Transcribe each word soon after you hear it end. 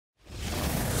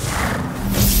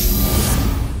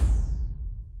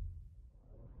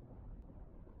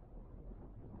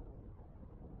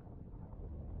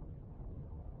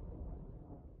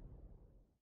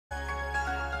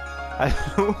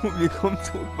Hallo, willkommen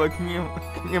zurück bei Kingdom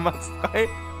Hearts 3.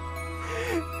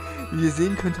 Wie ihr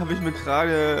sehen könnt, habe ich mir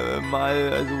gerade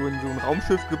mal so ein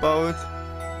Raumschiff gebaut.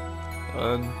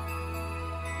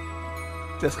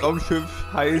 Das Raumschiff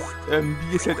heißt,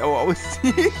 wie es halt auch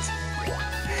aussieht,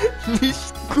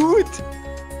 nicht gut.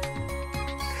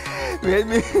 Wir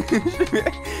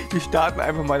starten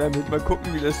einfach mal damit, mal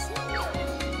gucken, wie das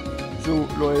so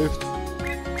läuft.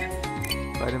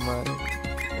 Warte mal,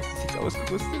 ist das jetzt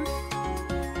ausgerüstet?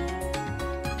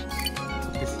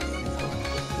 Das ist ausgerüstet.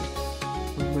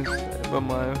 Und man einfach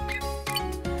mal,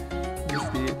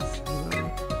 was geht's?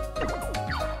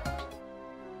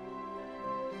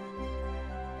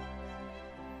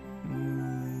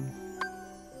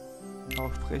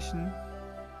 Aufbrechen.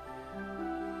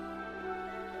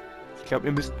 Ich glaube,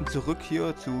 wir müssten zurück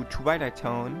hier zu Twilight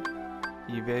Town,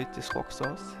 die Welt des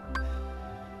Rockstars.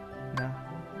 Na,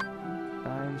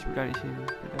 nein, ich will da nicht hin. Ich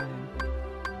will da hin.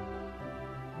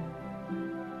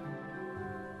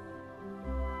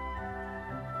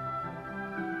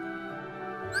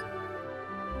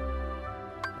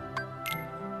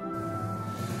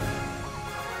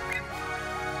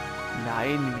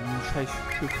 Nein, mit dem scheiß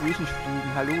Schiff will ich nicht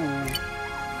fliegen. Hallo.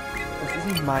 Das ist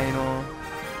nicht meiner.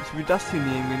 Ich will das hier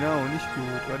nehmen, genau, nicht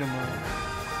gut. Warte mal.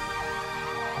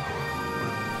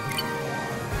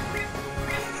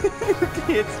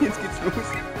 Okay, jetzt geht's los.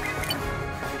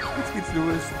 Jetzt geht's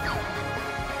los.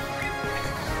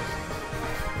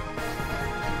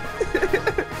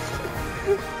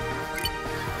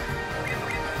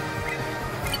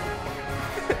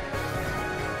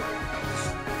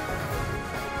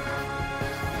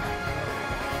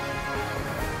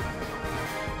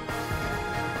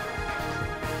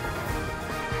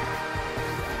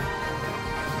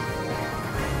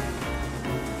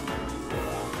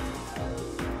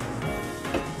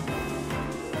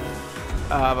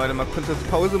 Ah, warte mal, kurz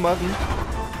Pause machen.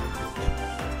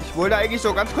 Ich wollte eigentlich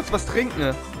so ganz kurz was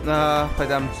trinken. Na,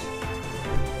 verdammt.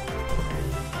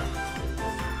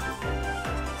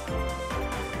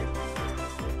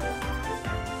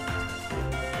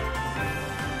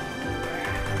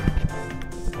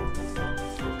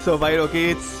 So, weiter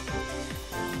geht's.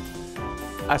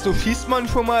 Achso, schießt man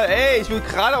schon mal? Ey, ich will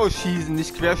geradeaus schießen,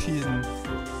 nicht querschießen.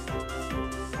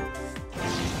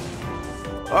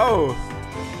 Oh.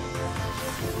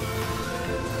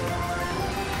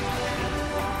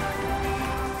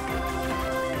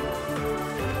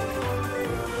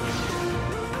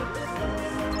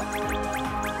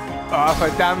 Oh,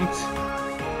 verdammt.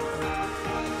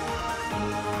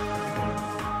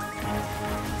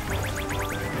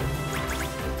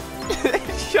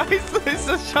 Scheiße, ist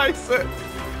das scheiße.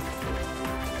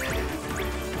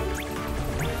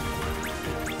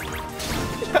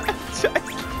 Ja, scheiße.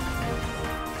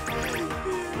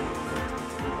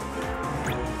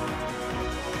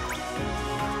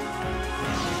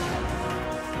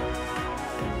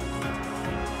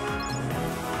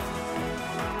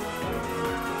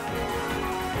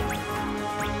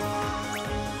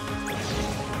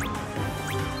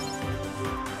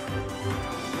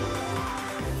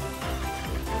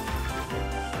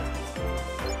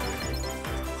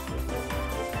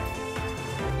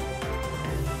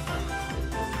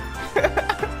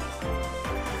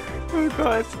 Oh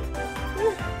Gott.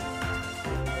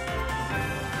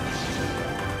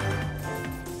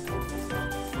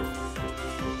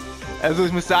 Also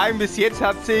ich muss sagen, bis jetzt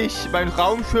hat sich mein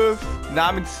Raumschiff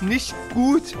namens Nicht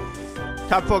gut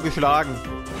tapfer geschlagen.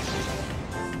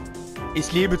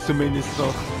 Ich lebe zumindest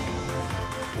noch.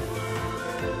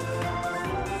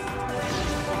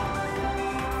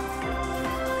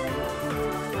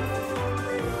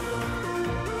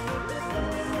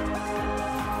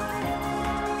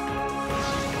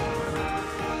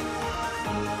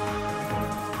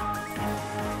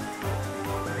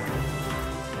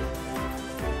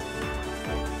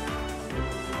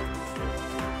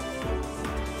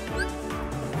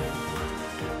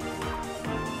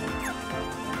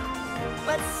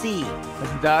 Let's see. Was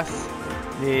ist denn das?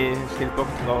 Nee, steht Bock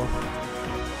drauf.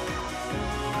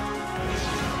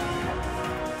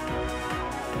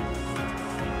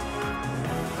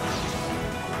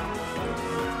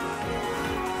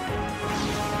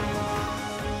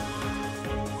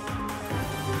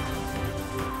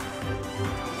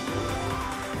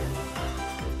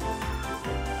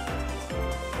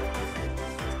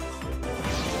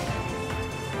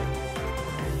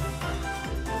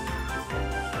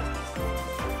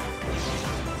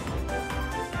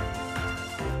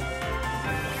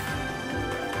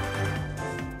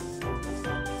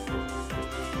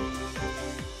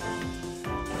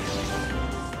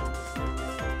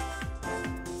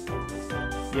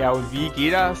 Ja, und wie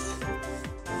geht das?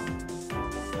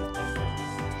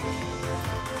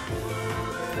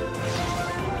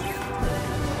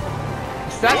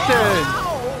 ist das denn?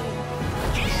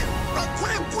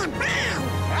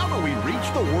 How do we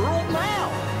reach the world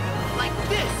now? Like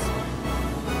this.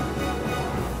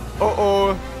 Oh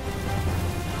oh.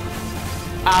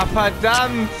 Ah,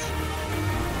 verdammt.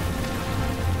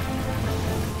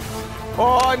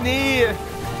 Oh nee.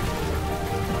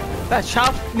 Das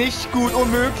schafft nicht gut,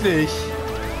 unmöglich.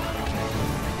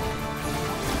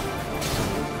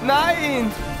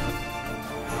 Nein.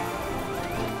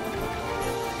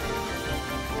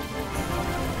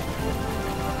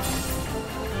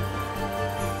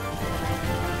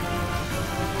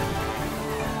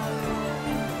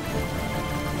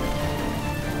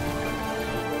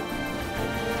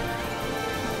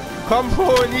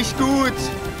 Kompo, nicht gut.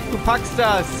 Du packst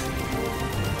das.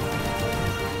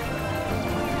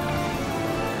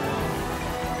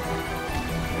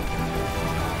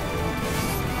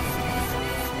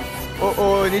 Oh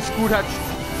oh, nicht gut, hat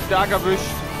stark erwischt.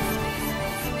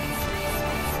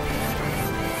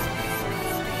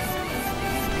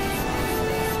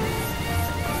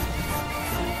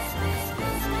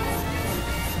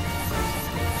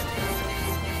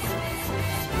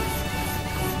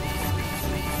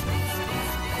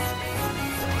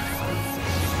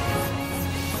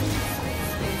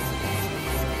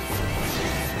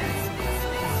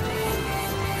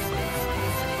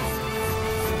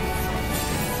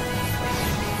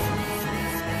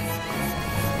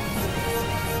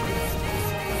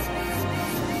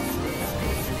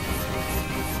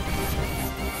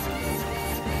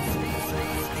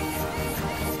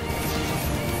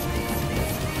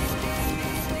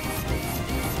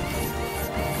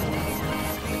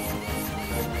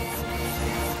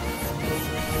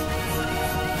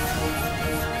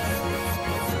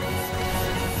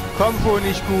 Kompo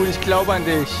nicht gut, ich glaube an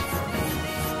dich.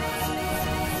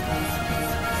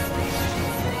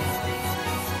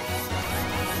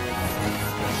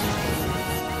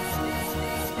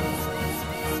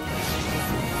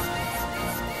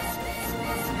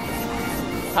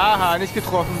 Haha, nicht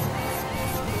getroffen.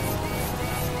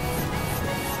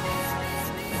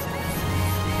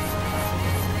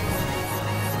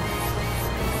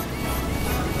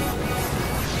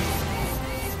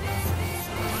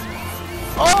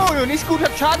 Oh, nicht gut,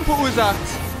 hat Schaden verursacht.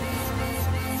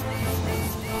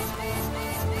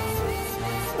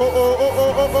 Oh, oh, oh,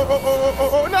 oh, oh, oh, oh, oh, oh,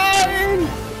 oh, nein!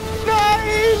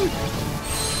 Nein!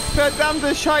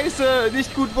 Verdammte Scheiße,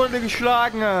 nicht gut wurde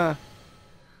geschlagen.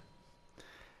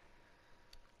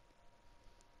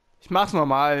 Ich mach's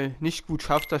normal, nicht gut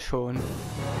schafft das schon.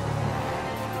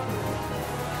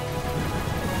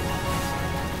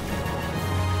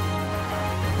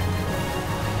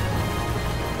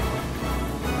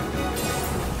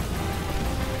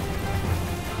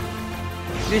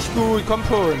 Nicht gut, komm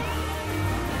schon.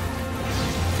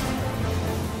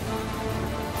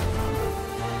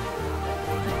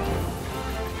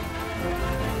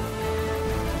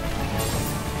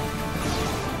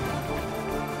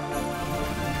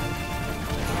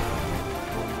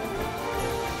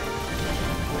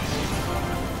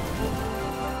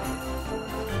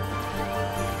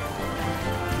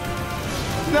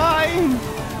 Nein!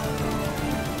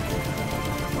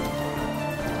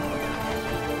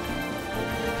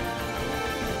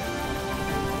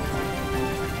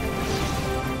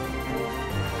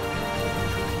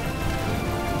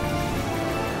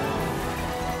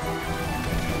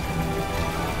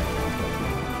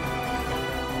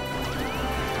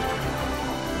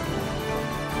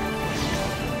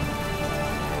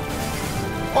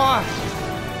 Oh!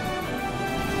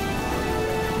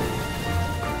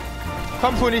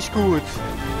 Kommt wohl nicht gut.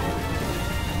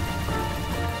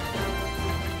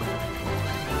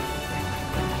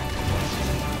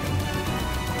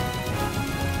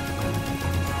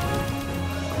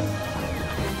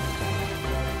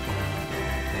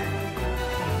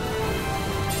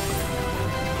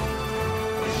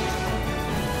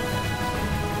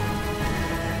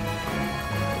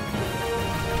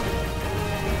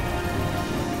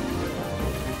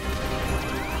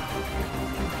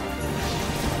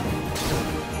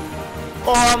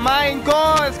 Oh mein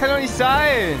Gott, das kann doch nicht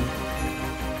sein.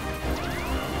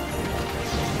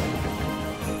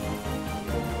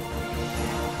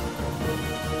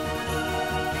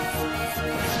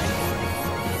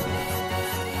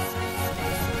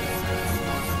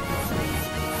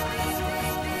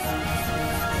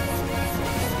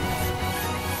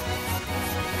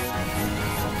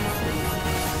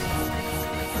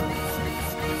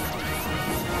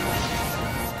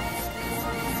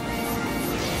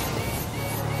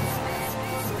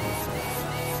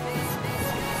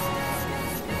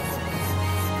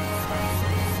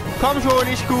 Komm schon,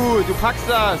 nicht gut. Du packst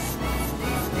das.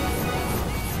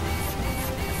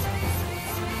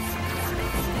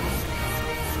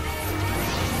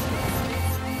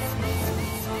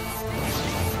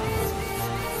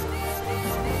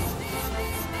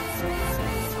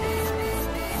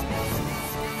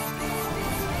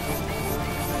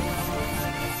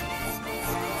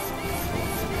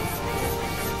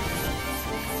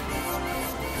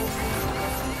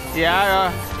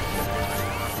 Ja.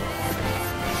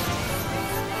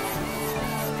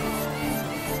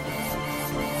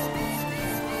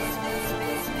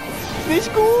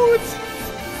 Nicht gut!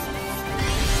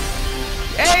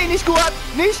 Ey, nicht gut!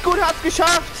 Nicht gut, hat's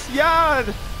geschafft! Ja!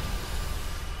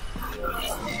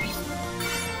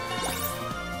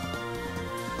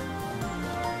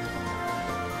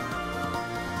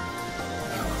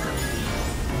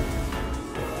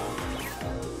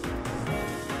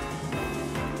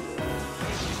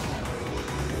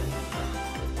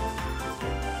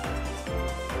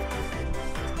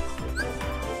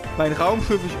 Mein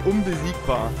Raumschiff ist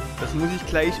unbesiegbar. Das muss ich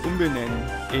gleich umbenennen.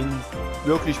 In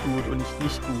wirklich gut und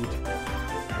nicht gut.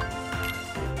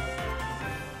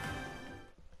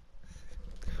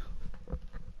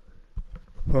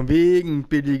 Von wegen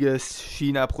billiges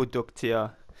China-Produkt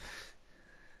her.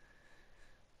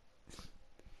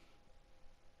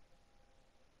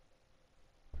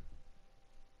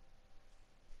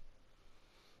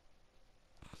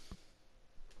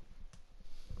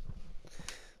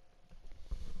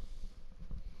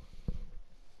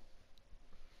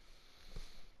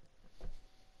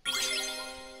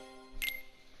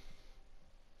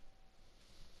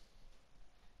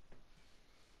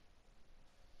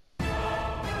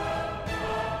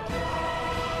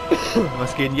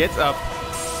 Was geht denn jetzt ab?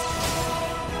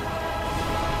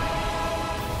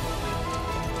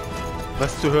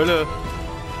 Was zur Hölle?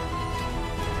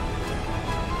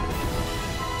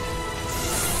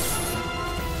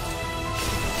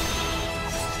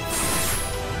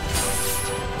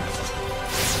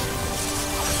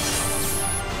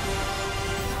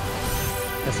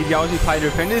 Das sieht ja aus wie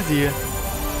Final Fantasy.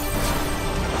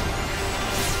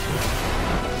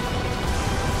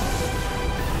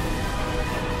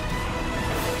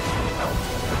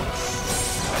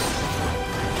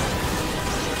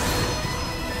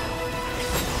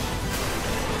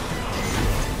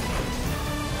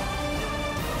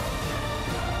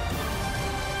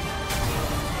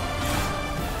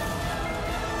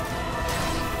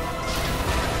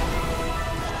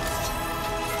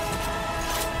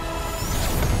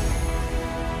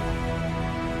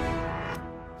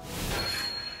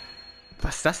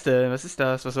 Was ist das denn? Was ist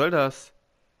das? Was soll das?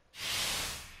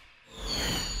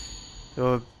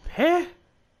 So, hä?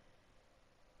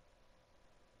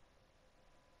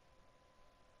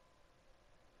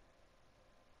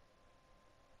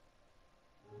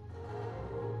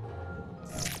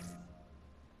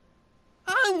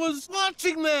 I was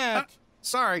watching that!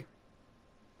 Sorry.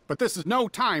 But this is no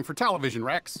time for television,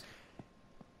 Rex.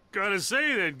 Gotta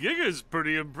say, that Giga's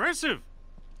pretty impressive.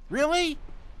 Really?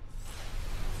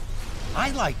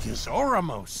 I liked his aura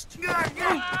most.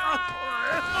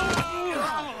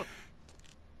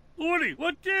 Woody,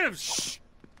 what gives? Shh.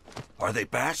 Are they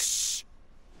back? Shh.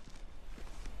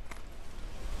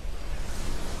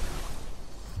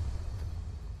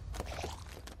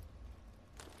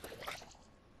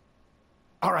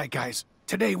 All right, guys.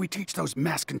 Today we teach those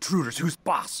masked intruders who's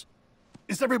boss.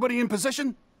 Is everybody in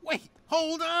position? Wait,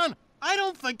 hold on. I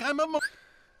don't think I'm a...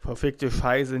 Verfickte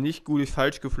Scheiße, nicht gut, ist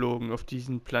falsch geflogen. Auf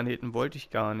diesen Planeten wollte ich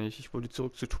gar nicht. Ich wollte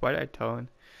zurück zu Twilight Town.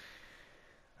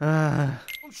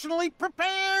 Emotionally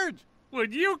prepared.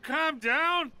 Would you calm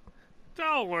down?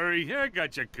 Don't worry, I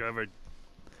got you covered.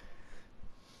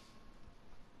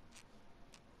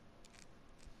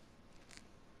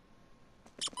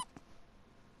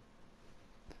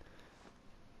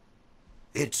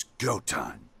 It's go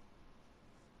time.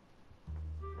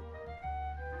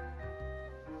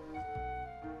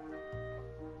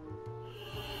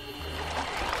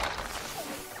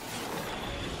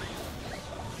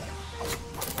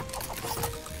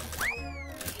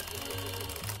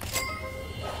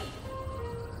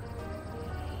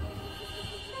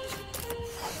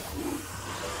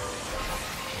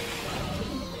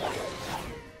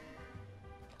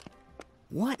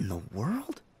 What in the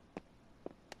world?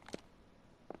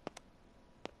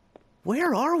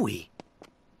 Where are we?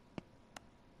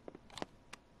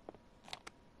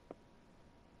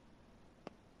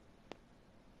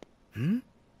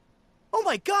 Oh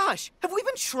my gosh! Have we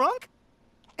been shrunk?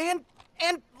 And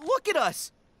look at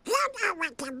us! You know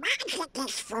what the magic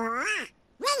is for?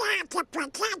 We have to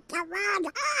protect the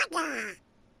world order!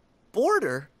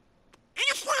 Border?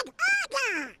 I said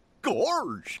order!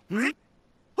 Gorge.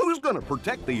 Who's gonna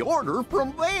protect the order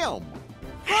from them?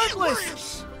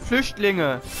 Heartless!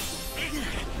 Flüchtlinge.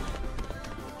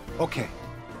 Okay.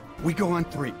 We go on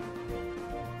 3.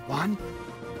 1,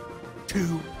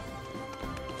 2...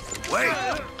 Wait!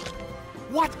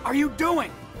 What are you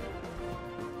doing?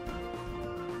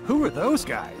 Who are those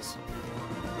guys?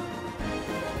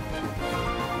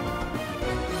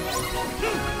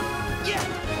 Yeah!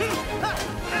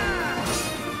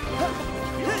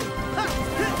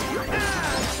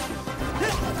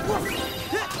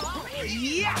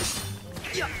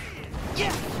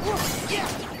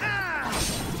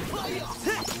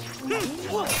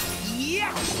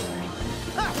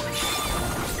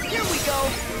 Here we go.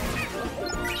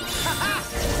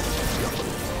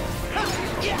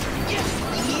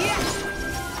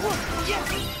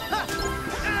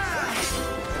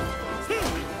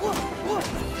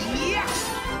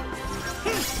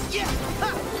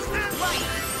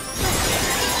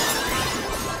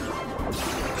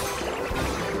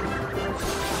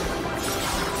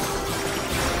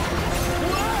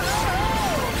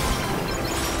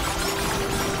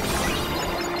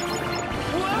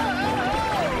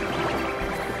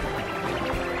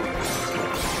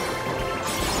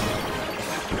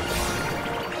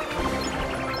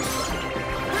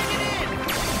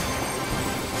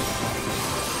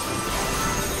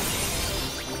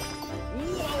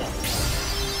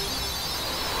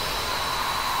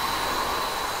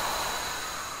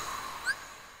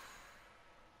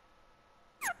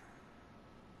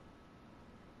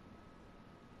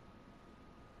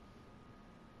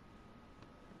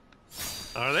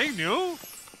 Are they new?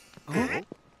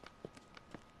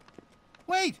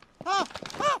 Wait!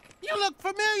 You look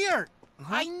familiar!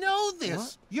 I know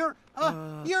this! You're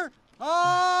You're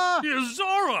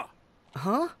Zora!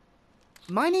 Huh?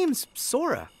 My name's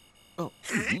Sora. Oh.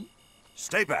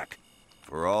 Stay back.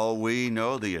 For all we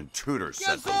know, the intruder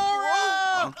sent them.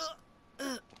 Zora!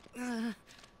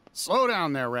 Slow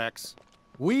down there, Rex.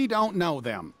 We don't know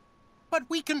them. But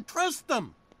we can trust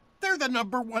them. They're the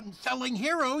 #1 selling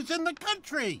heroes in the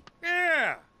country.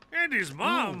 Yeah, and his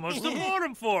mom must have bought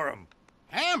him for him.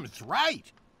 Ham's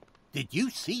right. Did you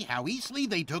see how easily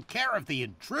they took care of the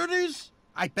intruders?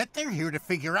 I bet they're here to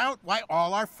figure out why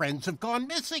all our friends have gone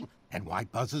missing and why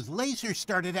Buzz's laser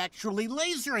started actually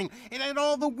lasering and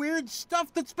all the weird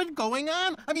stuff that's been going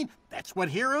on. I mean, that's what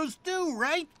heroes do,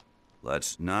 right?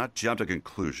 Let's not jump to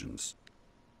conclusions.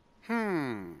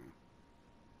 Gotta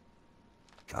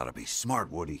be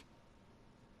smart, Woody.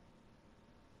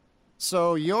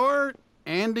 So you're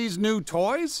Andy's new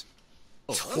toys?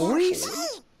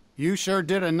 Toys? You sure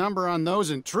did a number on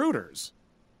those intruders.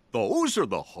 Those are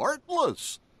the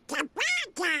Heartless. The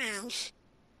bad guys.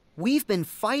 We've been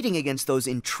fighting against those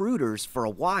intruders for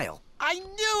a while. I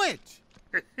knew it!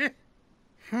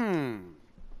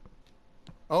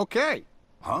 Okay.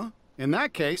 Huh? In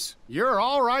that case, you're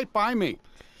all right by me.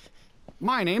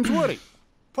 My name's Woody.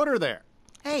 Put her there.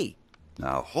 Hey,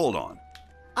 Now, hold on.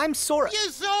 I'm Sora.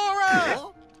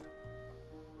 Zora!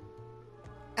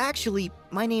 Actually,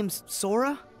 my name's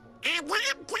Sora. And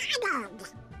I'm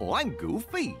Donald. Oh, I'm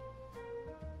Goofy.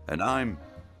 And I'm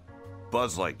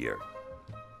Buzz Lightyear.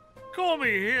 Call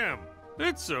me him.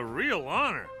 It's a real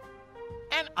honor.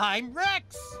 And I'm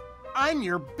Rex. I'm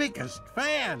your biggest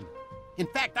fan. In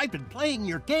fact, I've been playing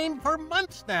your game for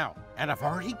months now, and I've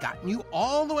already gotten you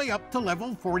all the way up to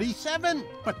level 47.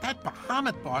 But that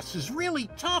Bahamut boss is really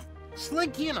tough.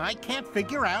 Slinky and I can't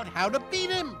figure out how to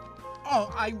beat him.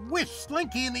 Oh, I wish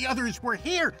Slinky and the others were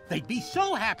here. They'd be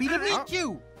so happy to meet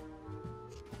you.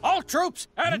 All troops,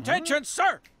 at attention,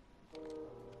 sir!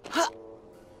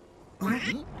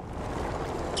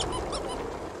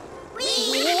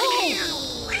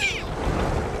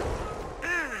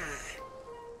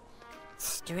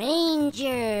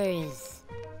 Strangers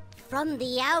from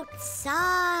the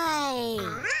outside.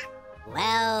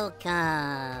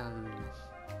 Welcome.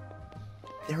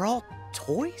 They're all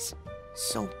toys?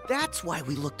 So that's why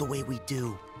we look the way we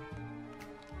do.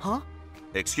 Huh?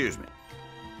 Excuse me.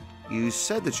 You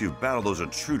said that you've battled those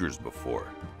intruders before.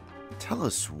 Tell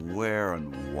us where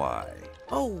and why.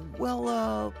 Oh,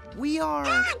 well, we are...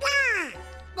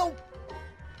 Dada!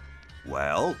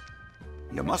 Well,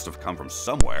 you must have come from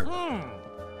somewhere.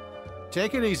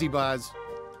 Take it easy, Buzz.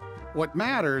 What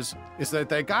matters is that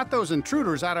they got those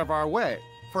intruders out of our way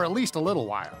for at least a little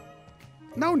while.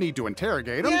 No need to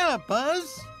interrogate them. Yeah,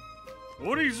 Buzz.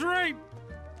 Woody's right.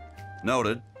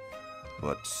 Noted.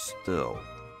 But still.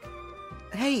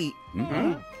 Hey,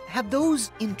 have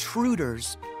those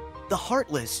intruders, the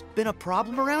Heartless, been a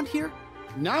problem around here?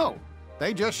 No,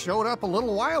 they just showed up a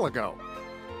little while ago.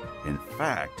 In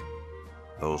fact,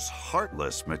 those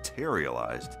Heartless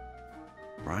materialized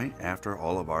right after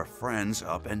all of our friends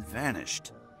up and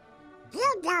vanished.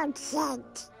 You don't think.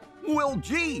 Well,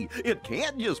 gee, it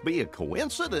can't just be a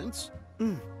coincidence.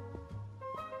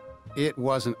 It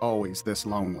wasn't always this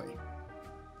lonely.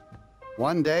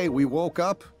 One day we woke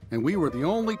up and we were the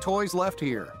only toys left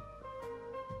here.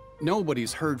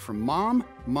 Nobody's heard from Mom,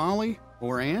 Molly,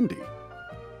 or Andy.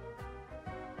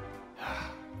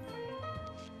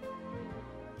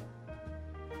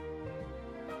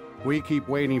 We keep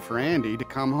waiting for Andy to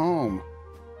come home.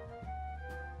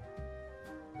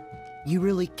 You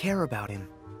really care about him.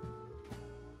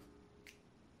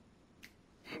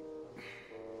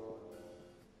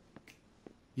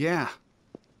 Yeah.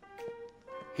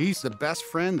 He's the best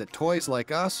friend that toys like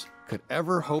us could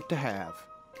ever hope to have.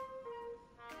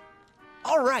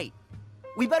 All right.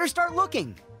 We better start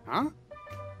looking. Huh?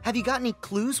 Have you got any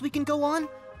clues we can go on?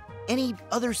 Any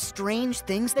other strange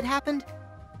things that happened?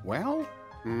 Well,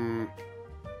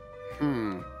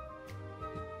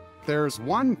 There's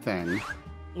one thing.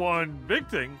 One big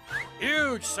thing.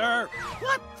 Huge, sir.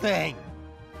 What thing?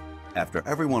 After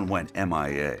everyone went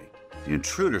MIA, the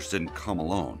intruders didn't come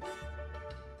alone.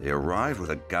 They arrived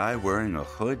with a guy wearing a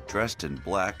hood dressed in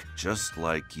black, just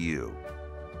like you.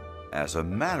 As a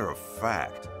matter of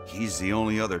fact, he's the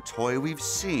only other toy we've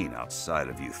seen outside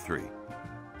of you three.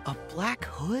 A black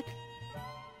hood?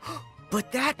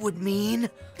 But that would mean...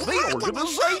 The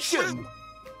organization!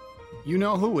 You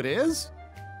know who it is?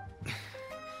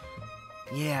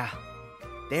 Yeah,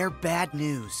 they're bad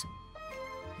news.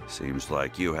 Seems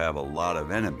like you have a lot of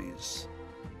enemies.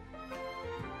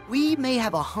 We may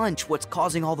have a hunch what's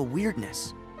causing all the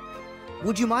weirdness.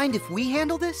 Would you mind if we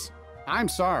handle this? I'm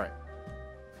sorry,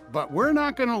 but we're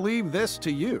not gonna leave this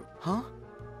to you. Huh?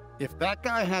 If that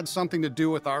guy had something to do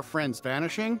with our friends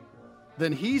vanishing,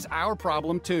 then he's our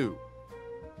problem too.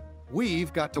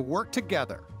 We've got to work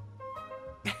together.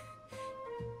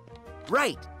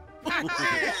 Right.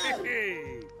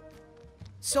 Hey!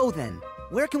 So then,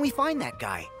 where can we find that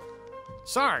guy?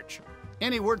 Sarge,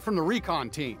 any word from the recon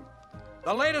team?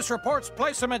 The latest reports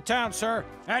place him in town, sir,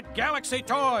 at Galaxy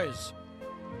Toys.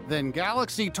 Then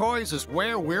Galaxy Toys is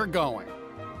where we're going.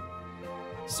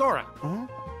 Sora,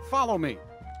 follow me.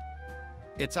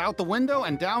 It's out the window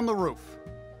and down the roof.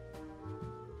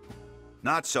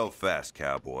 Not so fast,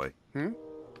 cowboy.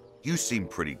 You seem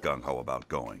pretty gung-ho about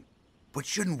going. But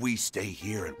shouldn't we stay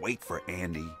here and wait for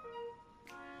Andy?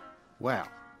 Well,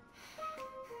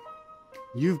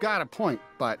 you've got a point,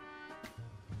 but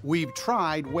we've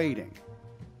tried waiting.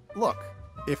 Look,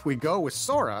 if we go with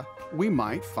Sora, we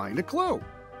might find a clue.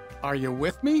 Are you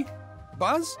with me,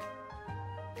 Buzz?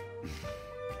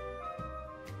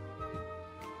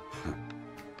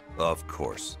 Of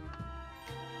course.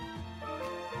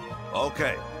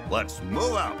 Okay, let's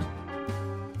move out.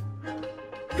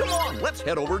 Come on, let's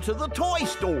head over to the toy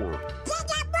store.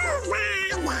 Get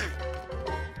a move on!